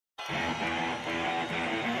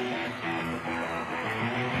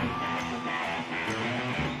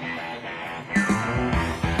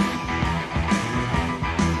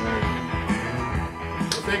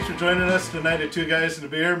Thanks for joining us tonight at Two Guys and a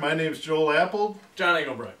Beer. My name's Joel Apple. John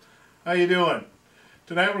Engelbrecht. How you doing?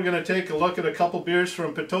 Tonight we're going to take a look at a couple beers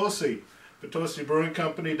from POTOSI. POTOSI Brewing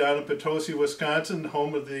Company down in Potosi, Wisconsin,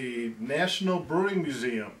 home of the National Brewing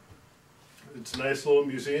Museum. It's a nice little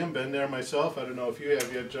museum. Been there myself. I don't know if you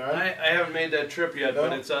have yet, John. I haven't made that trip yet, no,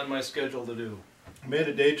 but it's on my schedule to do. Made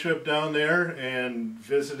a day trip down there and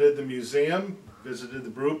visited the museum, visited the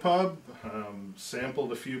brew pub,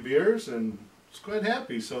 sampled a few beers, and was quite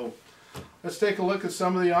happy. So let's take a look at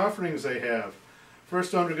some of the offerings they have.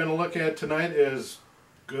 First one we're going to look at tonight is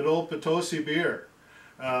good old Potosi beer.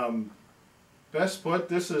 Best put,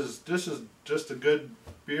 this is just a good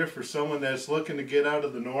beer for someone that's looking to get out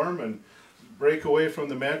of the norm and break away from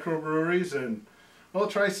the macro breweries and, well,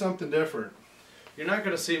 try something different. You're not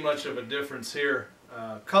going to see much of a difference here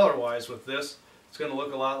color-wise with this. It's going to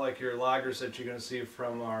look a lot like your lagers that you're going to see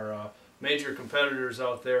from our major competitors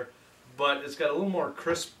out there, but it's got a little more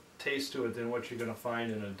crisp taste to it than what you're going to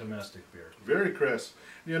find in a domestic beer. Very crisp.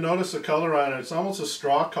 You'll notice the color on it. It's almost a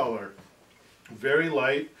straw color. Very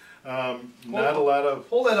light. Not a lot of...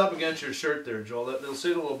 Hold that up against your shirt there, Joel. They'll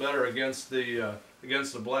see it a little better against the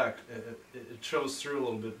black. It shows through a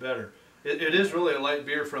little bit better. It is really a light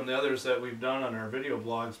beer from the others that we've done on our video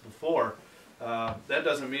blogs before. That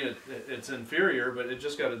doesn't mean it's inferior, but it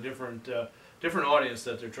just got a different audience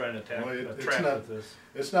that they're trying to attract with this.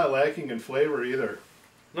 It's not lacking in flavor either.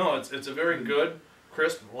 No, it's a very good,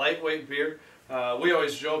 crisp, lightweight beer. We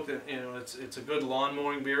always joke that it's a good lawn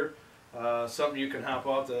mowing beer. Something you can hop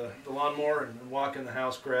off the lawnmower and walk in the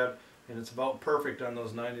house, grab, and it's about perfect on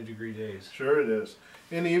those 90-degree days. Sure it is.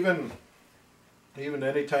 And even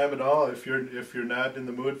any time at all, if you're not in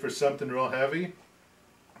the mood for something real heavy,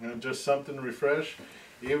 just something to refresh,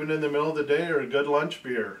 even in the middle of the day, or a good lunch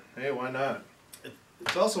beer. Hey, why not?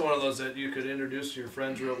 It's also one of those that you could introduce to your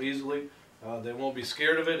friends real easily. They won't be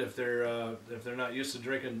scared of it if they're not used to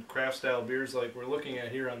drinking craft style beers like we're looking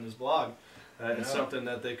at here on this blog. It's something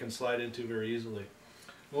that they can slide into very easily.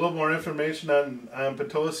 A little more information on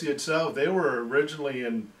Potosi itself. They were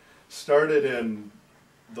originally started in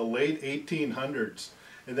the late 1800s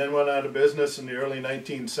and then went out of business in the early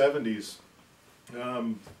 1970s.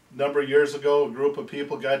 Number of years ago, a group of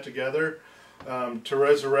people got together to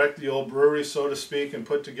resurrect the old brewery, so to speak, and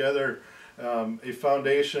put together a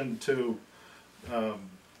foundation to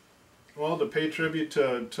pay tribute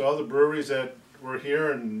to all the breweries that were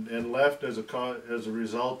here and left as a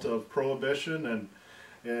result of Prohibition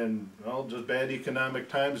and well, just bad economic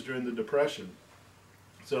times during the Depression.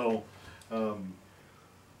 So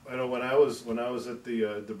I know when I was at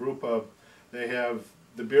the brew pub, they have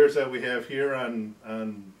the beers that we have here on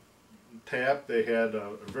tap. They had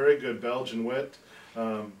a very good Belgian wit,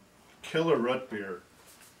 killer root beer.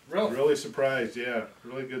 Really surprised, yeah,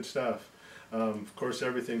 really good stuff. Of course,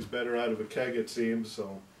 everything's better out of a keg, it seems.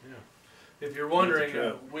 So. Yeah. If you're wondering,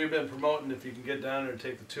 we've been promoting if you can get down there and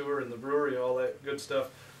take the tour in the brewery, all that good stuff.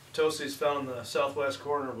 Potosi's found in the southwest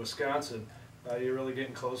corner of Wisconsin. You're really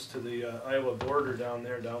getting close to the Iowa border down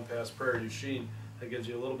there, down past Prairie du Chien. That gives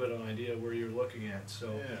you a little bit of an idea of where you're looking at.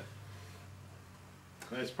 So, yeah.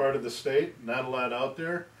 Nice part of the state. Not a lot out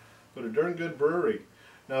there, but a darn good brewery.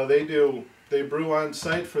 Now they brew on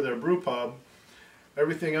site for their brew pub.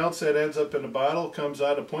 Everything else that ends up in a bottle comes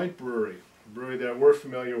out of Point Brewery, a brewery that we're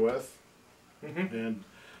familiar with. And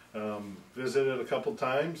visited a couple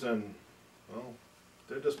times, and well,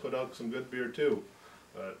 they just put out some good beer too.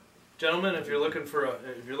 But gentlemen, if you're looking for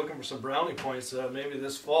some brownie points, maybe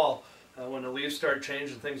this fall when the leaves start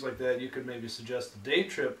changing, things like that, you could maybe suggest a day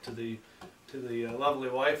trip to the lovely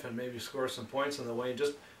wife and maybe score some points on the way.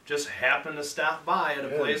 Just happen to stop by at a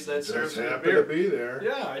place that serves good beer. To be there.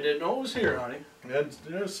 Yeah, I didn't know it was here, honey. And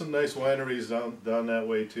there's some nice wineries down that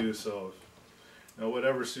way too. So,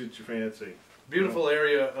 whatever suits your fancy. Beautiful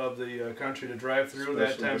area of the country to drive through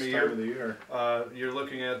that time of year. You're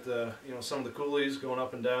looking at some of the coulees going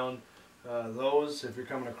up and down those. If you're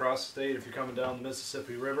coming across the state, if you're coming down the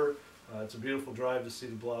Mississippi River, it's a beautiful drive to see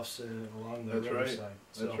the bluffs along the riverside. Right.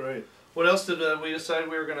 That's right. What else did we decide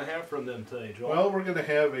we were going to have from them today, Joel? Well, we're going to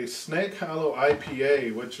have a Snake Hollow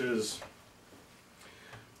IPA, which is,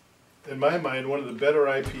 in my mind, one of the better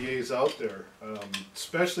IPAs out there,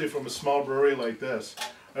 especially from a small brewery like this.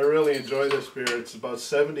 I really enjoy this beer. It's about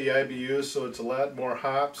 70 IBUs, so it's a lot more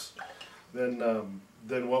hops than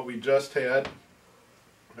what we just had.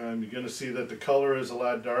 You're going to see that the color is a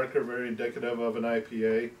lot darker, very indicative of an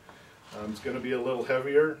IPA. It's going to be a little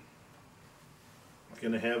heavier.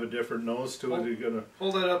 gonna have a different nose to it. You're gonna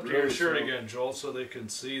hold that up to your really shirt smell. again, Joel, so they can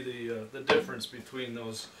see the difference between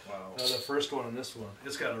those. Wow. The first one and this one.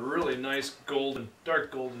 It's got a really nice golden,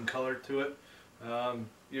 dark golden color to it.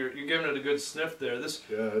 You're giving it a good sniff there. This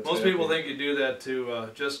Yeah, most people think you do that to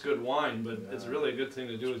just good wine, but Yeah. it's really a good thing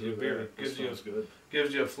to do with your beer. It This smells good.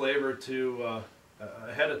 gives you a flavor to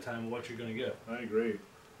ahead of time of what you're going to get. I agree.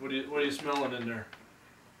 What are you smelling in there?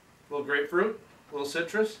 A little grapefruit, a little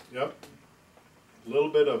citrus. Yep. A little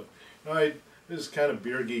bit of. This is kind of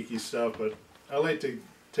beer geeky stuff, but I like to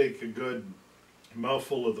take a good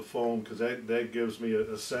mouthful of the foam because that gives me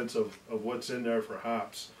a sense of what's in there for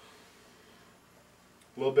hops.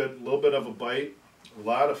 A little bit of a bite, a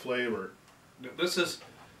lot of flavor. This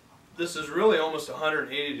is really almost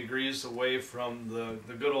 180 degrees away from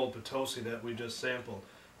the good old Potosi that we just sampled.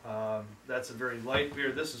 That's a very light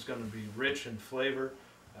beer. This is going to be rich in flavor.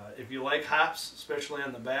 If you like hops, especially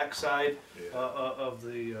on the back side of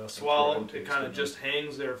the swallow, it kind of just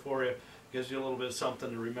hangs there for you. Gives you a little bit of something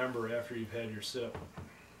to remember after you've had your sip.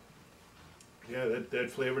 Yeah, that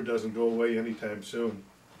flavor doesn't go away anytime soon.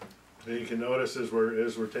 And you can notice as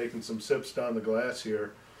we're taking some sips down the glass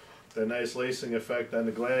here, that nice lacing effect on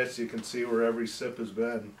the glass. You can see where every sip has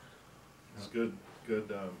been. It's good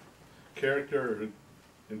character,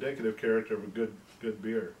 indicative character of a good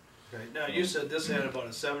beer. Okay. Now you said this had about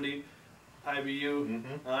a 70 IBU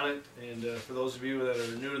on it, and for those of you that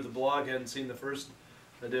are new to the blog, hadn't seen the first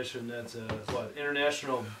edition, that's what,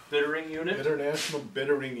 International Bittering Unit. International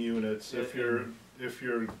bittering units. If you're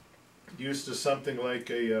used to something like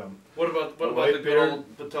a what about the white good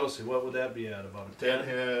old Potosi? What would that be at? About a 10? that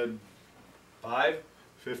had 5?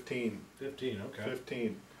 15. 15. Okay.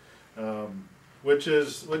 15. Which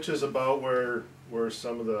is about where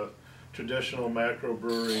some of the traditional macro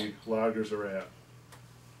brewery lagers are at.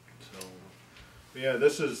 So, yeah,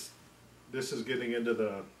 this is getting into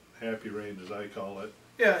the happy range, as I call it.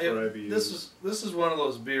 Yeah, for IBUs. this is one of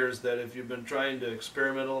those beers that if you've been trying to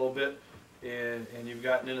experiment a little bit, and you've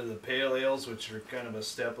gotten into the pale ales, which are kind of a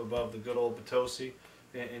step above the good old Potosi,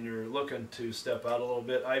 and you're looking to step out a little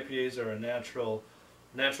bit, IPAs are a natural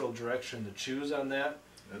direction to choose on that.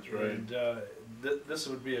 That's right. And this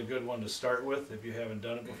would be a good one to start with if you haven't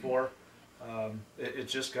done it before.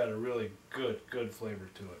 It's just got a really good flavor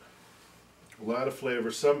to it. A lot of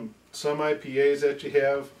flavor. Some IPAs that you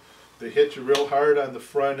have, they hit you real hard on the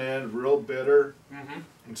front end, real bitter,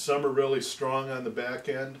 and some are really strong on the back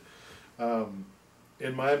end.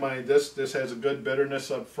 In my mind, this has a good bitterness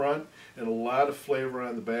up front and a lot of flavor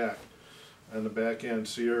on the back end.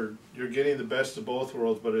 So you're getting the best of both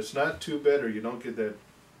worlds, but it's not too bitter. You don't get that.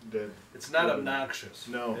 It's not obnoxious.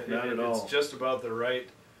 No, not at all. It's just about the right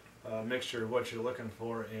mixture of what you're looking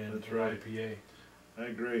for in an IPA. I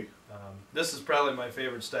agree. This is probably my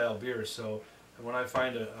favorite style beer, so when I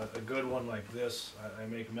find a good one like this, I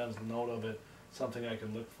make a mental note of it, something I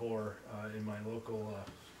can look for in my local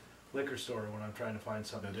liquor store when I'm trying to find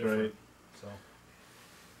something different. Right. So,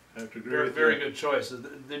 I have to agree with very you. good choice.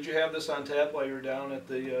 Did you have this on tap while you were down at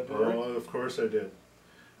the brewery? Oh, of course I did.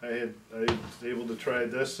 I was able to try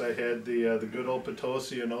this. I had the good old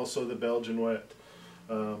Potosi and also the Belgian Wet.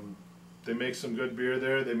 They make some good beer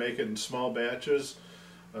there. They make it in small batches.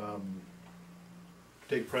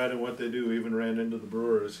 Take pride in what they do. Even ran into the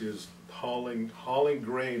brewers. He was hauling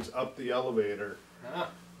grains up the elevator. Ah.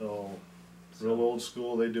 So real old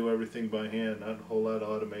school. They do everything by hand. Not a whole lot of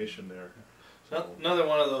automation there. Another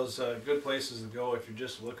one of those good places to go if you're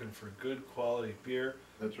just looking for good quality beer.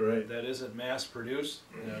 That's right. That isn't mass produced.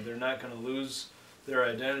 They're not going to lose their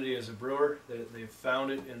identity as a brewer. They've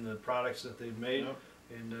found it in the products that they've made. Yep.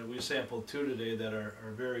 And we sampled 2 today that are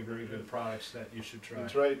very good products that you should try.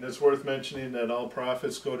 That's right, and it's worth mentioning that all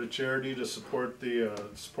profits go to charity to support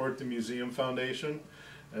the museum foundation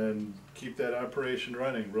and keep that operation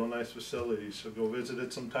running. Real nice facility, so go visit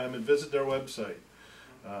it sometime and visit their website.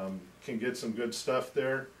 Can get some good stuff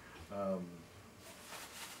there.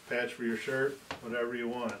 Patch for your shirt, whatever you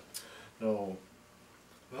want. No.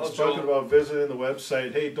 Well, Talking about visiting the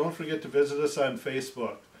website, hey, don't forget to visit us on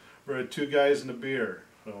Facebook. We're at Two Guys and a Beer.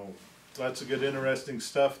 So lots of good, interesting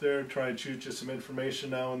stuff there. Try and shoot you some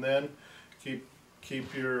information now and then.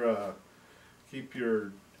 Keep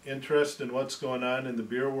your interest in what's going on in the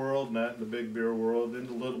beer world, not in the big beer world, in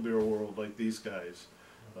the little beer world like these guys.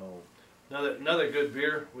 So Another good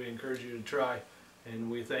beer we encourage you to try,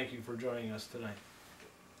 and we thank you for joining us tonight.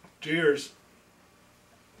 cheers.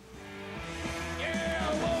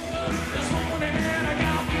 Yeah.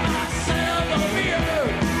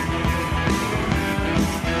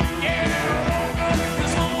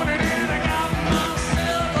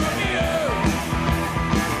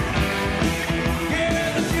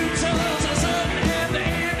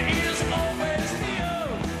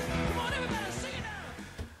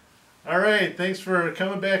 right, thanks for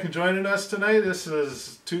coming back and joining us tonight. This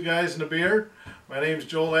is Two Guys and a Beer. My name's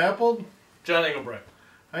Joel Apple. John Engelbrecht.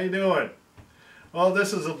 How you doing? Well,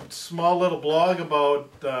 this is a small little blog about,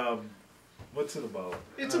 what's it about?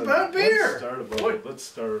 It's about beer. Let's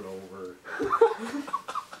start over.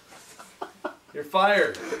 You're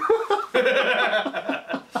fired.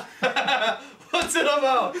 What's it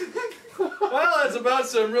about? Well, it's about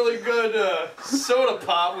some really good soda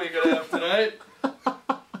pop we could have tonight.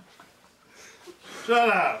 Shut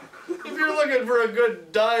up. If you're looking for a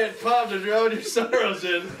good diet pop to drown your sorrows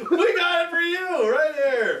in, we got it for you right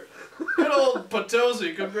here. Good old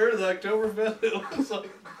POTOSI compared to the Oktoberfest. It looks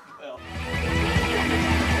like